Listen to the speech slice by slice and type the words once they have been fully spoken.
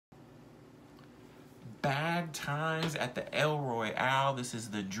Bad Times at the El Royale. This is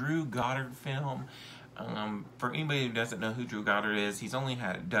the Drew Goddard film. For anybody who doesn't know who Drew Goddard is, he's only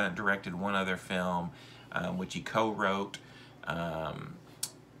directed one other film, which he co-wrote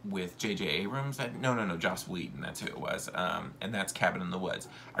with J.J. Abrams. No, Joss Whedon, that's who it was. And that's Cabin in the Woods.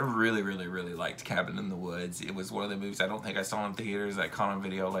 I really liked Cabin in the Woods. It was one of the movies I don't think I saw in theaters. I caught on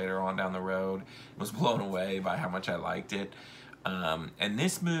video later on down the road. I was blown away by how much I liked it. And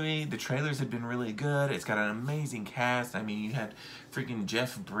this movie, the trailers had been really good. It's got an amazing cast. I mean, you had freaking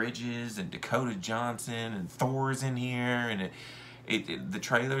Jeff Bridges and Dakota Johnson and Thor's in here, and the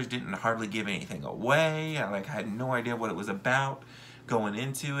trailers didn't hardly give anything away. I had no idea what it was about going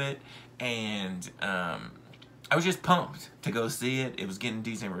into it, and I was just pumped to go see it. It was getting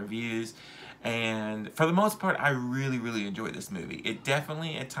decent reviews, and for the most part, I really enjoyed this movie. It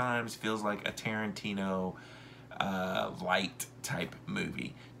definitely at times feels like a Tarantino light type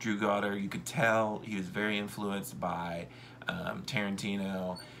movie. Drew Goddard, you could tell he was very influenced by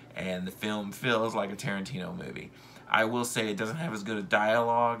Tarantino, and the film feels like a Tarantino movie. I will say it doesn't have as good a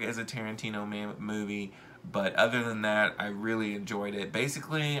dialogue as a Tarantino movie, but other than that, I really enjoyed it.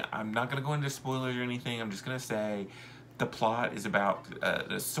 Basically, I'm not going to go into spoilers or anything. I'm just going to say the plot is about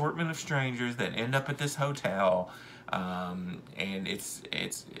an assortment of strangers that end up at this hotel. And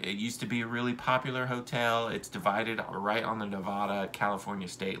it used to be a really popular hotel. It's divided right on the Nevada-California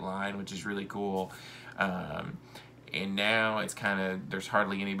state line, which is really cool. And now it's kind of, there's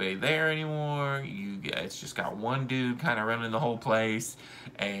hardly anybody there anymore. It's just got one dude kind of running the whole place,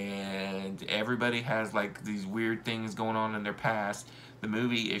 and everybody has like these weird things going on in their past. The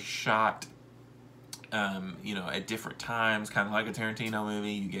movie is shot you know, at different times, kind of like a Tarantino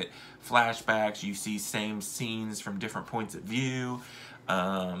movie. You get flashbacks, you see same scenes from different points of view,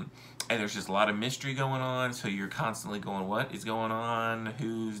 and there's just a lot of mystery going on, so you're constantly going, what is going on?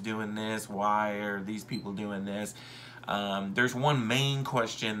 Who's doing this? Why are these people doing this? There's one main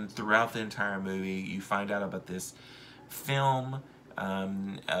question throughout the entire movie. You find out about this film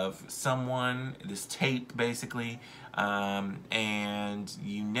of someone, this tape basically, and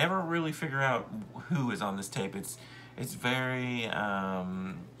you never really figure out who is on this tape. It's very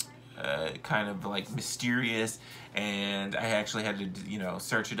kind of like mysterious, and I actually had to, you know,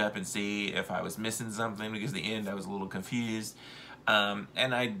 search it up and see if I was missing something, because at the end I was a little confused.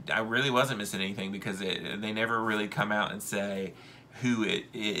 And I really wasn't missing anything, because they never really come out and say who it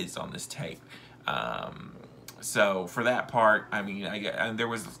is on this tape. So for that part, I mean, there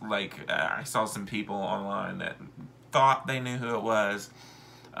was like, I saw some people online that thought they knew who it was.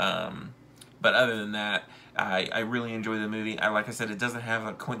 But other than that, I really enjoy the movie. Like I said, it doesn't have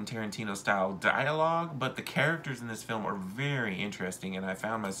a Quentin Tarantino style dialogue, but the characters in this film are very interesting, and I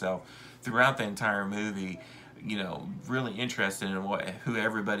found myself throughout the entire movie, you know, really interested in who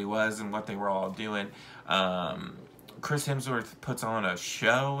everybody was and what they were all doing. Chris Hemsworth puts on a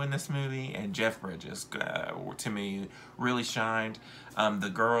show in this movie, and Jeff Bridges, to me, really shined.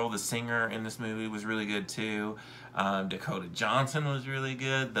 The singer in this movie was really good too. Dakota Johnson was really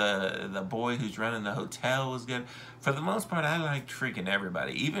good. The boy who's running the hotel was good. For the most part, I liked freaking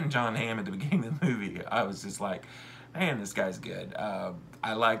everybody. Even John Hamm at the beginning of the movie, I was just like, man, this guy's good.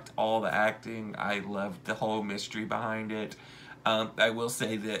 I liked all the acting. I loved the whole mystery behind it. I will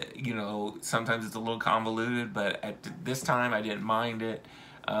say that, you know, sometimes it's a little convoluted, but at this time I didn't mind it.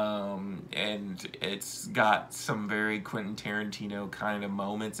 And it's got some very Quentin Tarantino kind of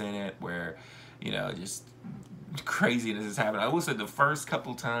moments in it where, you know, just craziness is happening. I will say the first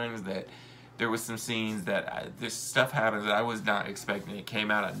couple times that there was some scenes that this stuff happens that I was not expecting. It came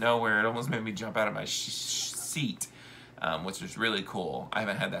out of nowhere. It almost made me jump out of my seat, which was really cool. I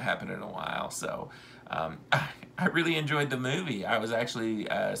haven't had that happen in a while, so I really enjoyed the movie. I was actually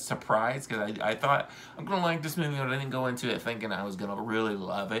surprised, because I thought I'm gonna like this movie, but I didn't go into it thinking I was gonna really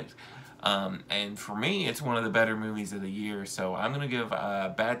love it. And for me, it's one of the better movies of the year, so I'm gonna give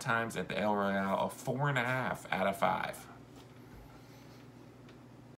Bad Times at the El Royale a 4.5 out of 5.